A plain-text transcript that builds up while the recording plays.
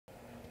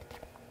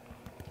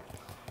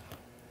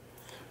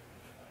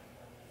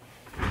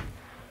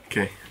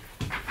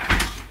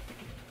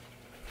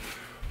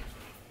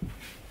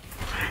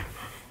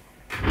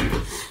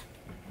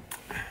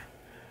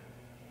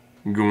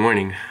Good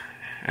morning,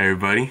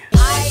 everybody.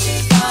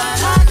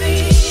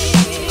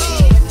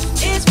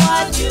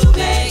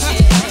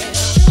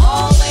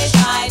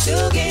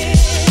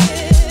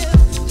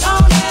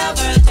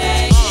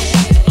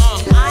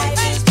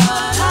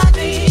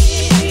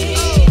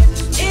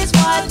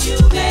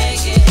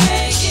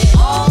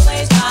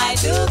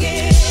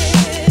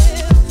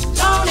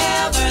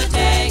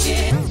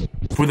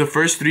 For the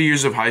first 3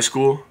 years of high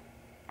school,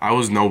 I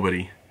was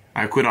nobody.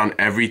 I quit on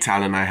every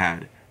talent I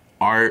had.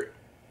 Art,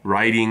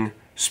 writing,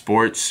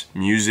 sports,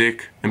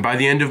 music. And by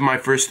the end of my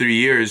first 3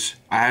 years,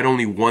 I had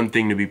only one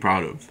thing to be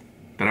proud of.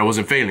 That I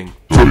wasn't failing.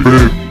 Okay,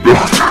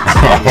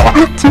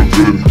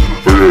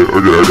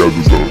 I got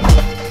this one.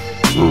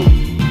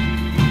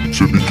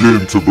 To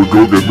begin to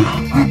begogen,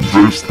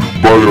 dressed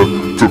by a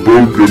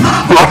toboggan.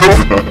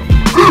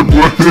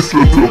 What is a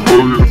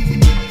toboggan?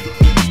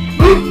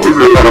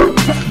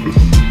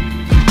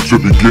 To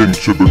begin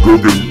to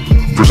begogen,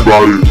 dressed by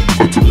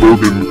a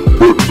toboggan,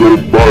 but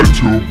don't buy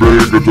too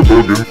big a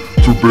toboggan.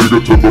 Too big a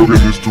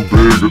toboggan is too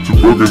big a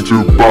toboggan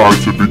to buy.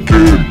 To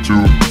begin to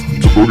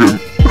toboggan.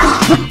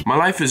 My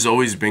life has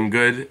always been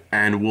good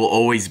and will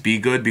always be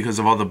good because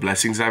of all the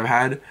blessings I've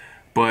had.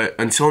 But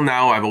until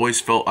now, I've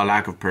always felt a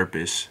lack of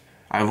purpose.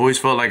 I've always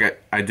felt like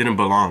I didn't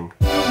belong.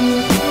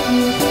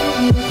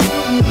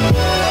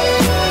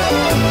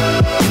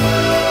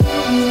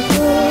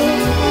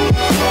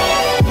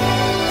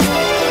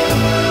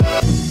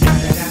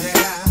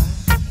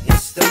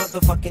 It's the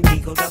motherfucking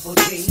Eagle Double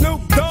G.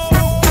 Snoop Dogg.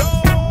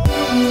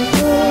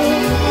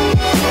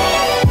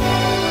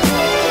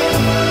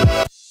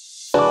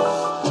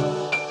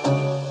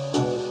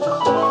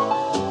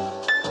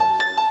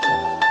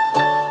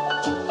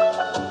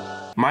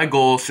 My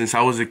goal since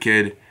I was a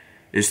kid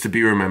is to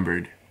be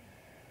remembered.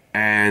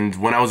 And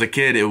when I was a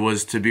kid, it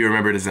was to be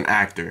remembered as an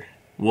actor.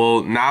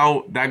 Well,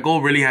 now that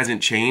goal really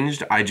hasn't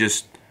changed. I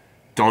just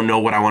don't know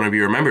what I want to be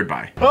remembered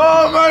by.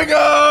 Oh my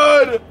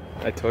god!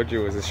 I told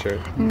you it was a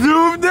shirt.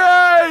 Doof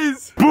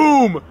Days!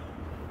 Boom!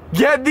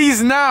 Get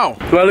these now!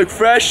 Do I look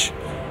fresh?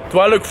 Do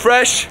I look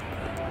fresh?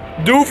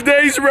 Doof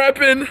Days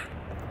reppin'!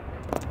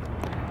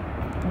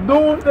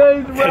 Doof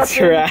Days reppin'! That's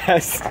your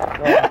ass.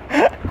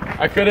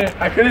 I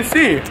couldn't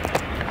see.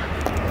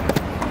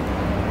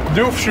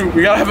 Doof shoot.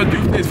 We gotta have a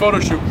Doof Days photo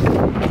shoot.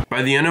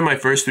 By the end of my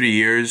first 3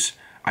 years,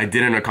 I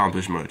didn't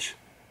accomplish much.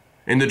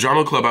 In the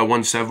drama club, I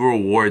won several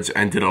awards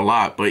and did a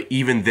lot, but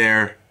even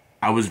there,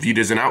 I was viewed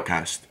as an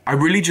outcast. I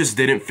really just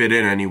didn't fit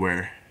in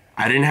anywhere.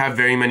 I didn't have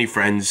very many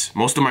friends.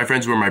 Most of my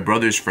friends were my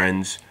brother's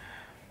friends.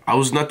 I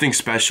was nothing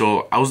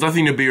special. I was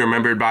nothing to be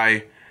remembered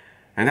by,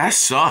 and that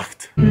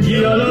sucked.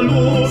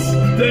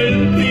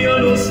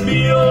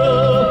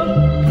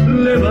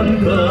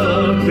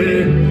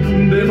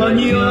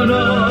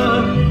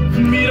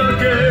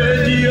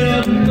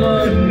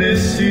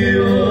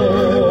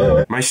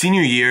 My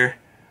senior year,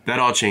 that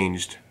all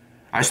changed.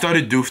 I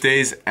started Doof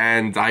Days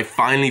and I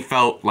finally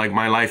felt like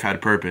my life had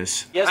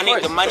purpose. Yes, I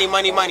need the money,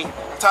 money, money.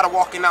 I'm tired of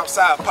walking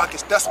outside,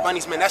 pockets, dust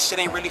bunnies, man, that shit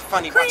ain't really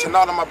funny. Watching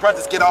all of my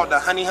brothers get all the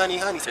honey, honey,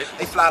 honeys.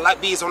 They fly like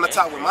bees on the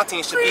top when my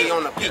team should be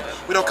on the peak.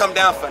 We don't come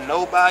down for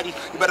nobody.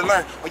 You better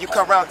learn when you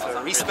come around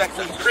to respect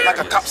me. Like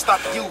a cop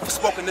stop you for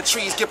smoking the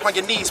trees, get on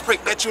your knees,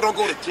 prick, bet you don't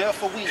go to jail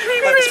for weed.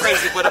 Like it's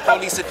crazy, but the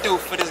police would do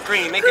for this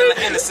green. They kill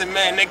an innocent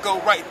man, they go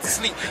right to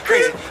sleep.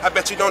 Crazy, I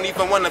bet you don't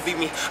even wanna be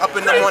me. Up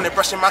in the morning,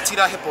 brushing my teeth,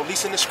 I hit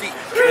police in the street.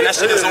 And that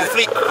shit is on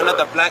fleek.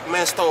 Another black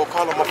man stole,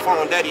 call on my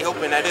phone, daddy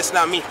hoping that it's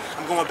not me.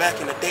 I'm going back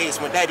in the days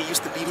when daddy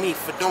used to be me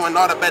for doing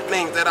all the bad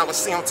things that I would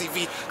see on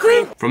TV.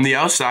 From the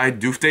outside,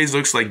 Doof Days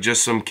looks like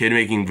just some kid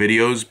making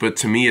videos, but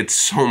to me it's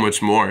so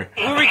much more.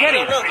 Who are we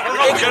getting?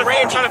 We're getting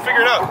Ray trying to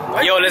figure it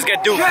out. Yo, let's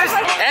get Doof.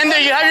 And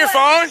you have your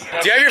phone?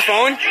 Do you have your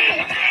phone?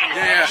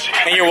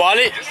 Yeah. And your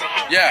wallet?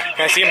 Yeah.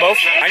 Can I see them both?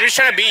 I'm just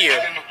trying to be you.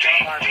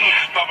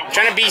 I'm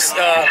trying to be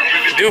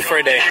Doof for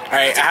a day.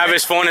 Alright, I have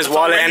his phone, his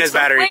wallet, and his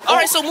battery.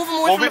 Alright, so move him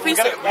away from the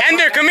pizza.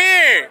 Ender, come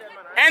here!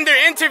 Ender,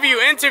 interview.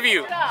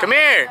 Come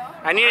here.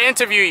 I need to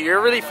interview you.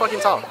 You're really fucking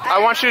tall. I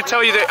want you to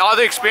tell you all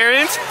the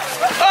experience.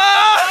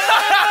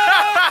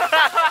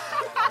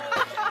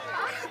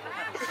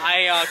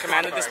 I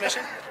commanded this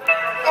mission.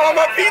 Oh,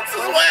 my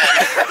pizza's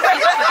wet.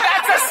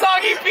 That's a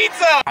soggy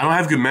pizza. I don't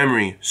have good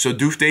memory, so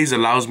Doof Days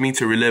allows me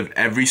to relive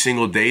every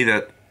single day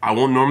that I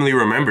won't normally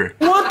remember.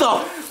 What the?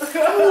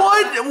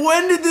 What?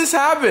 When did this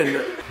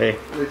happen? Hey.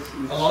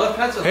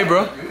 Hey,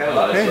 bro.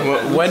 Hey,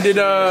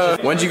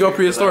 when'd you go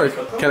prehistoric?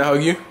 Can I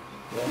hug you?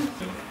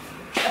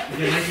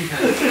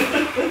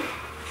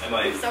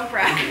 I'm so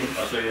proud.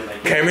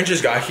 Cameron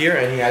just got here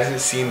and he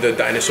hasn't seen the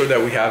dinosaur that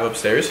we have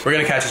upstairs. We're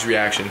gonna catch his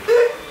reaction.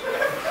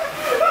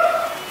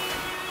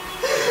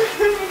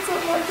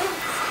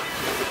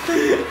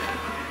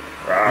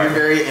 You're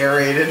very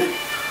aerated.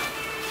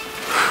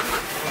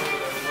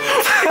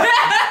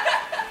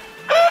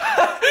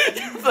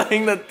 You're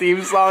playing the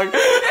theme song.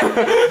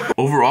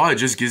 Overall, it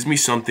just gives me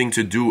something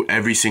to do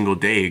every single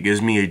day. It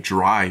gives me a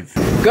drive.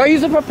 Go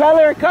use a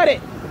propeller and cut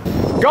it.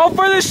 Go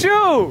for the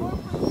shoe.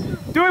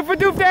 Do it for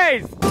Doof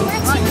Days.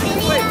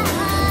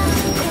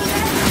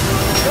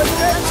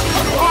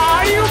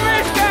 How do you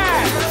miss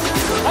that?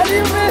 How do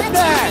you miss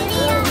that?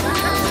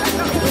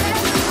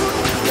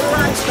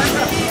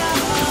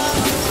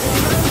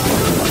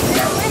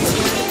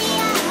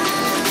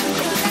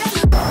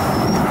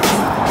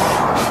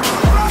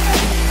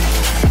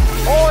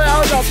 Oh, that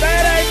was a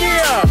bad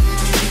idea.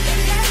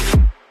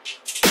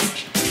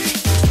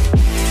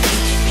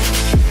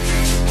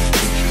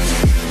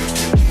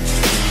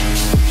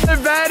 Another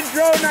bad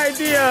drone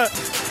idea.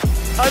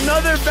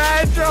 Another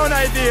bad drone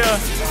idea.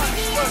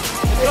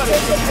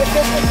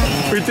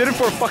 We did it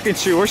for a fucking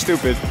shoe. We're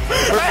stupid.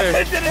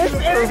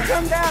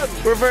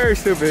 We're very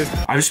stupid.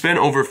 I've spent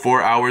over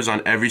 4 hours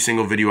on every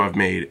single video I've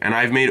made, and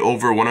I've made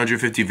over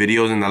 150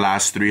 videos in the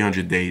last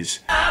 300 days.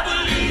 I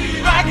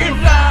believe I can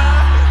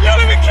fly. Yo,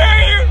 let me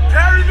carry you.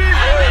 Carry me,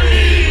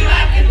 please. I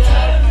can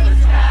touch the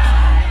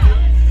sky.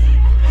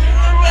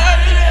 You're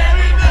running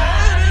every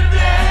night and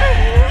day.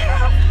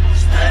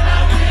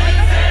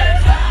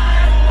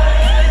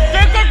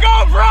 Get the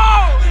GoPro.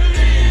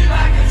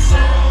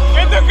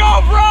 Get the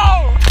GoPro.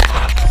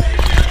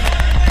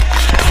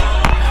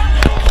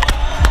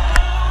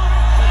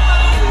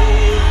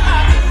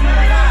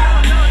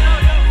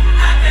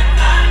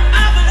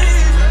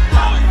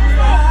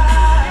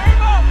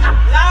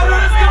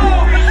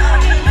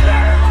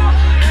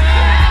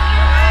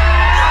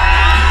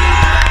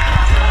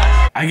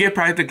 I get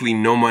practically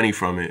no money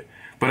from it,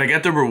 but I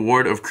get the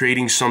reward of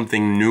creating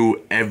something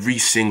new every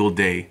single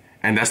day.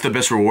 And that's the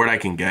best reward I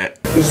can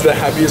get. This is the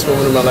happiest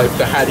moment of my life,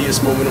 the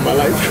happiest moment of my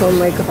life. Oh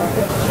my god.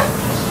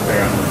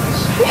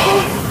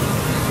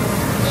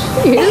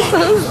 You're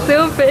so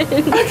stupid.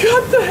 I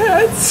got the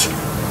hats.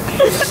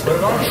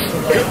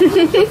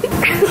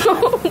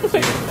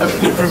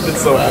 I've never been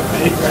so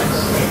happy.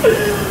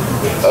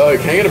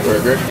 Can I get a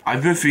burger?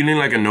 I've been feeling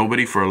like a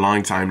nobody for a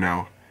long time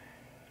now.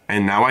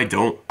 And now I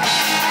don't.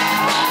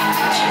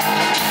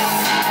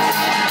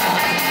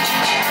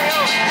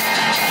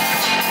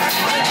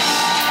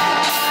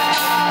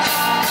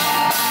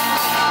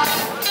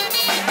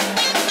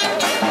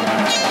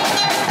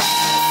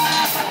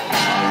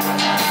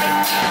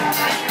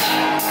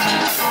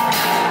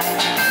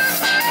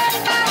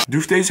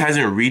 Doof Days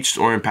hasn't reached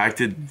or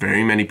impacted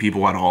very many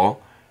people at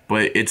all,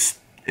 but it's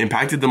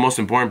impacted the most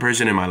important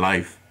person in my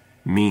life,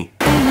 me.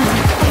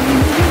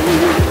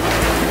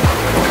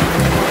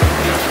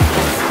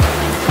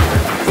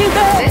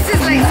 This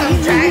is like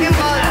some Dragon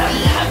Ball Z.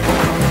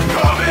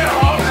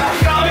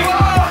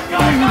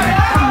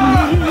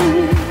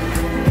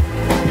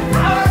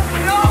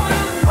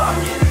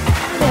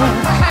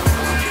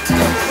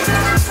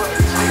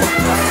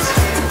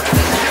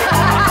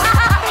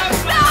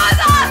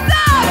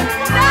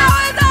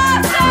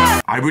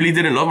 I really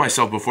didn't love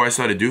myself before I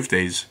started Doof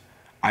Days.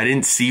 I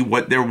didn't see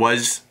what there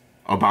was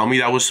about me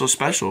that was so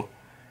special.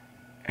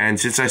 And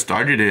since I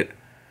started it,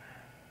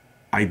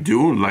 I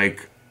do.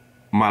 Like,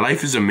 my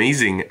life is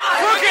amazing. Cook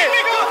it!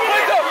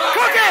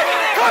 Cook it!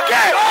 Cook it! Cook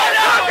it!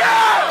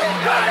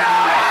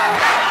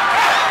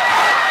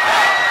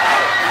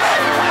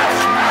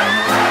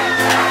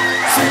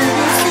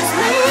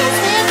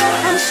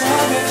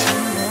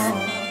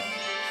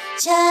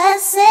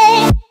 Just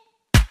say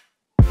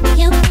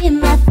you be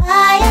my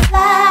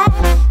firefly.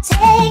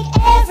 Take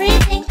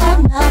everything or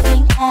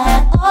nothing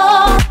at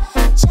all.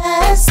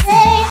 Just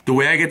say. The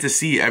way I get to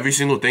see every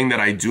single thing that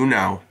I do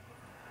now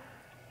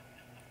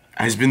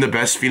has been the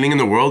best feeling in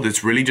the world.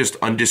 It's really just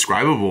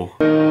undescribable.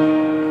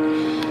 Little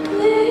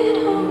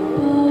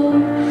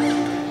boat,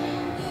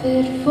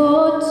 fit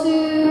for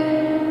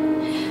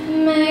two,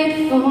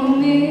 made for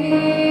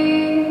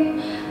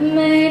me,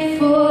 made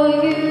for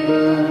you.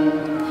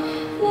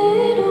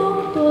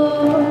 Little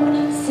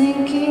boat,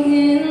 sinking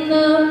in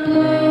the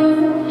blue.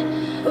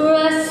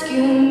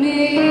 Rescue me,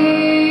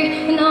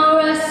 and I'll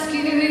rescue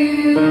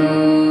you.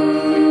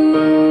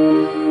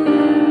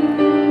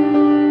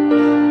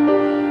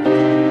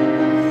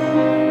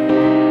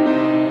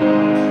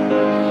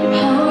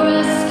 I'll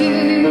rescue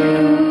you.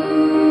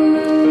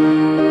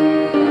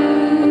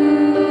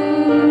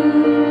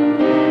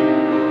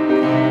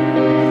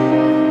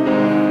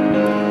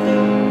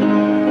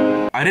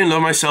 I didn't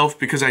love myself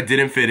because I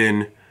didn't fit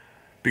in,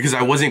 because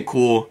I wasn't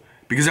cool,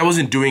 because I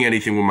wasn't doing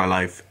anything with my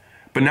life.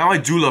 But now I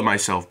do love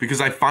myself because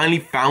I finally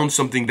found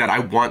something that I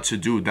want to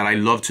do, that I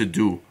love to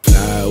do.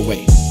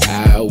 Highway,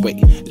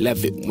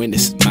 love it when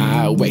it's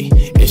my way.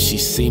 If she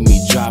see me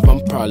drive,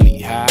 I'm probably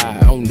high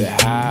on the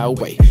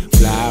highway.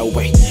 Fly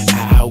away,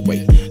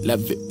 highway,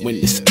 love it when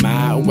it's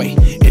my way.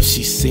 If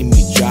she see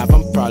me drive,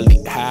 I'm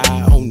probably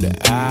high on the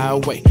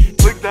highway.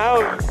 Look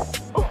down.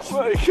 Oh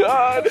my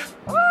god.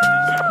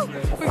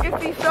 We can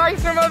see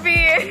sharks from up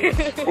here.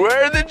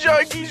 Where are the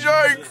junkie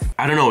sharks?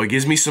 I don't know, it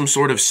gives me some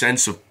sort of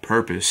sense of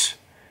purpose.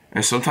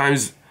 And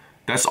sometimes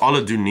that's all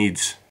a dude needs.